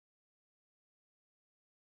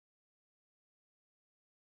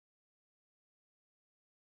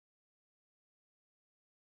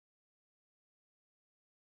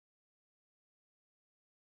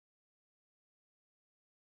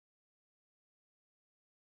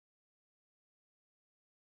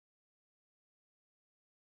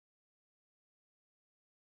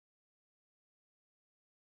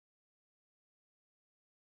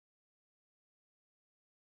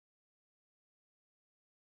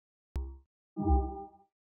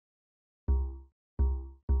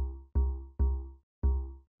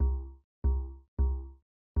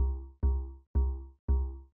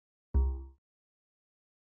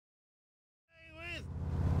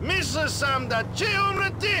Мисля сам да че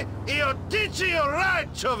умрети и отичи рай,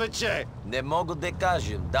 човече! Не мога да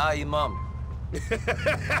кажем, да имам.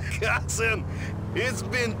 Cousin, it's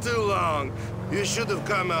been too long. You should have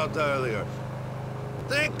come out earlier.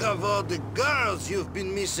 Think of all the girls you've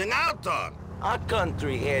been missing out on. Our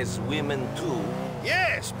country has women too.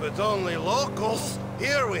 Yes, but only locals.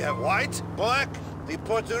 Here we have white, black, the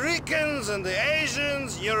Puerto Ricans and the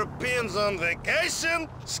Asians, Europeans on vacation,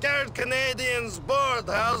 scared Canadians, bored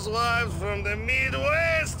housewives from the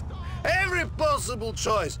Midwest. Every possible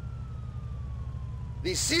choice.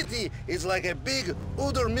 The city is like a big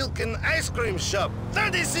udder milk and ice cream shop.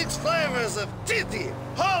 36 flavors of titty.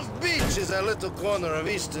 Half Beach is a little corner of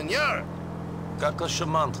Eastern Europe. Како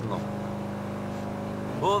шамантно.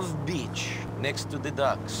 Half Beach, next to the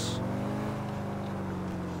docks.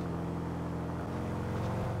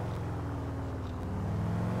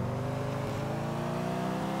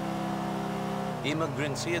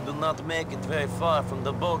 Immigrants here do not make it very far from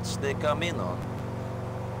the boats they come in on.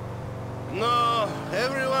 No,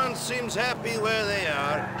 everyone seems happy where they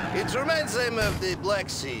are. It reminds them of the Black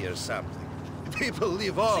Sea or something. People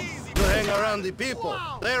leave home to hang around the people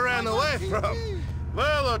they ran away from.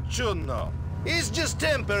 Well, chunno. It's just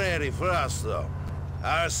temporary for us, though.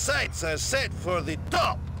 Our sights are set for the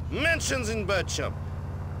top. Mansions in Bircham.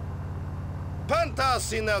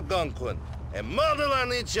 Penthouse in Algonquin. A model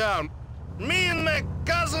on each arm. Me and my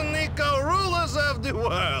cousin Nico, rulers of the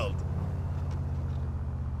world.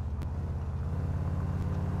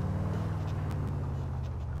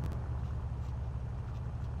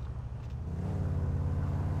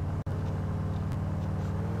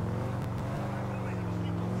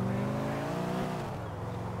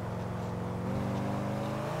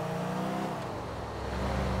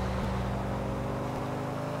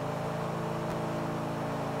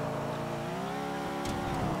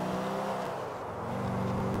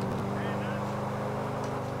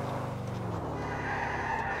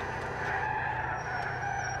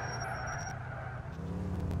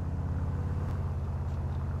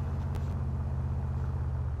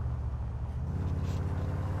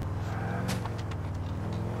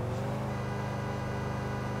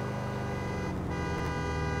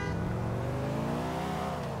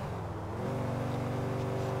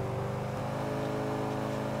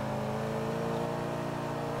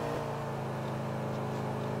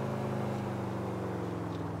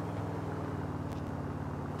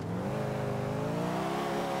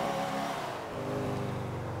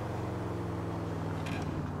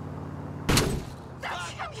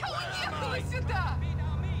 Сюда!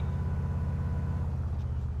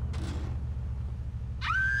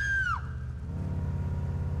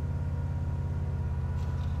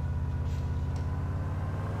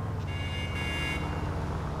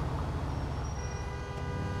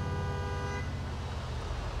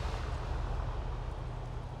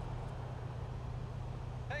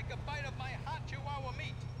 Take a bite of my hot Chihuahua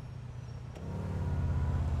meat.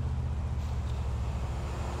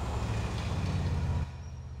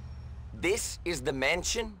 This is the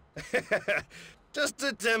mansion? Just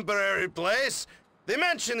a temporary place. The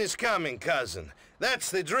mansion is coming, cousin.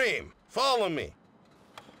 That's the dream. Follow me.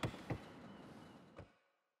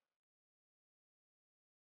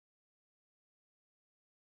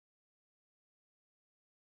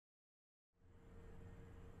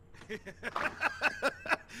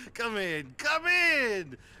 Come in, come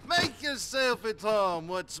in! Make yourself at home.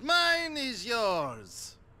 What's mine is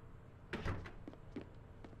yours.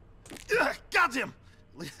 Got him!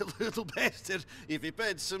 Little bastard. If he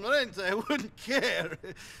paid some rent, I wouldn't care.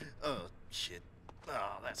 Oh, shit.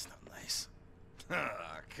 Oh, that's not nice.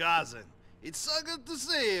 Ah, cousin. It's so good to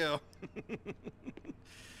see you.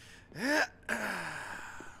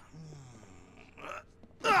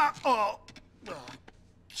 Oh,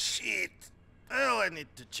 shit. Well, I need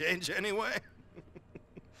to change anyway.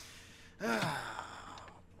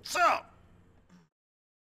 So,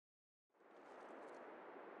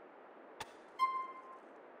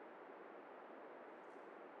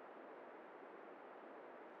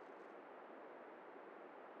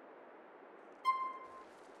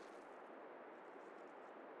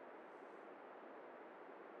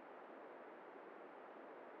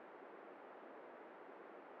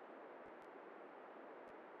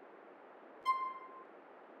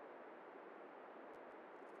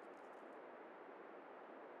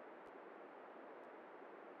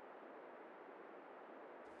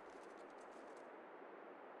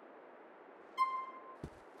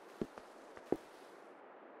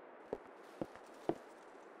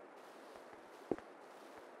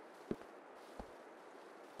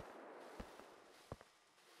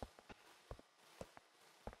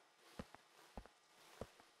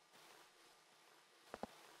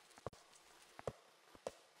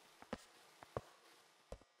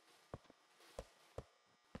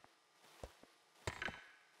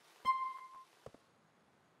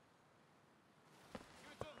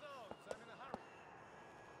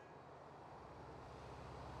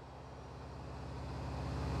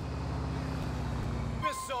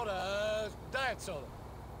 soda, diet soda.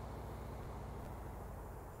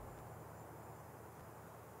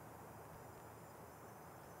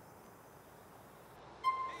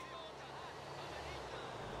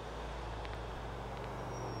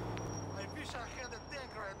 I wish I had a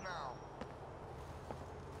tank right now.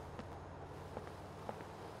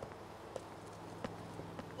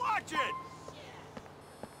 Watch it!